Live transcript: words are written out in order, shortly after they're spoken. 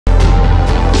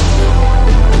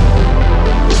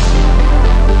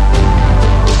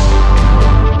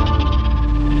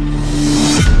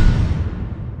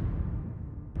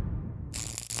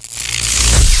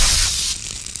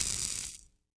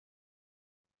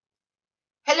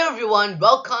Hello everyone,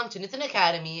 welcome to Nithin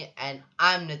Academy and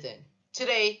I'm Nithin.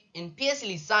 Today in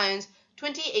PSLE Science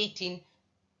 2018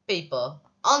 paper,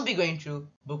 I'll be going through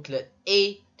booklet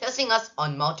A, testing us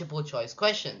on multiple choice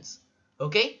questions.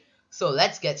 Okay, so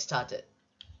let's get started.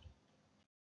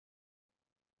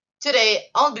 Today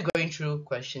I'll be going through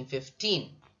question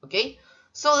 15. Okay,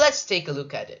 so let's take a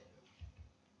look at it.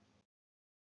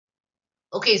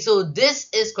 Okay, so this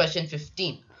is question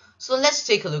 15. So let's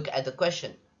take a look at the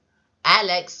question.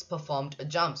 Alex performed a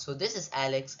jump. So this is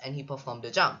Alex and he performed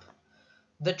a jump.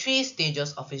 The three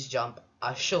stages of his jump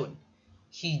are shown.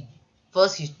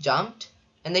 First he jumped,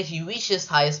 and then he reached his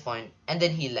highest point, and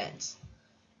then he lands.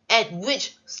 At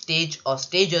which stage or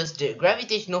stages did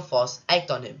gravitational force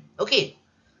act on him? Okay,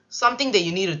 something that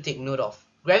you need to take note of.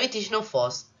 Gravitational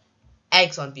force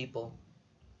acts on people,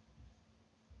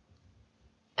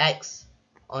 acts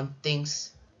on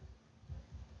things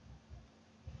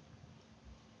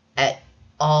at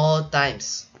all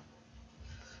times.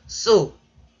 So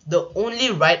the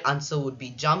only right answer would be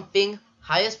jumping,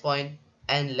 highest point,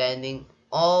 and landing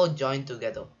all joined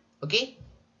together. Okay?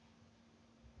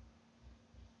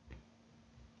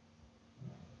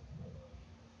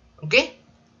 Okay?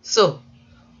 So,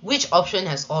 which option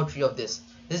has all three of this?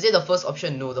 Is it the first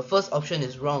option? No, the first option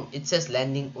is wrong. It says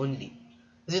landing only.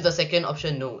 Is it the second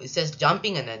option? No, it says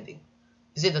jumping and landing.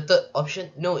 Is it the third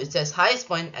option? No, it says highest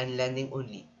point and landing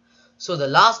only. So the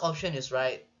last option is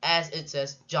right, as it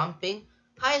says jumping,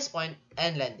 highest point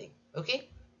and landing. Okay?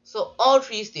 So all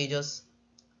three stages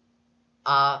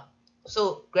are,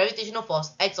 so gravitational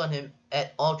force acts on him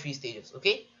at all three stages.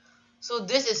 Okay? So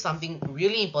this is something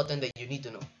really important that you need to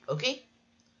know. Okay?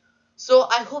 So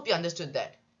I hope you understood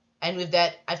that. And with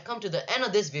that, I've come to the end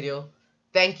of this video.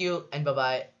 Thank you and bye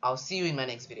bye. I'll see you in my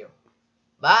next video.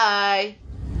 Bye.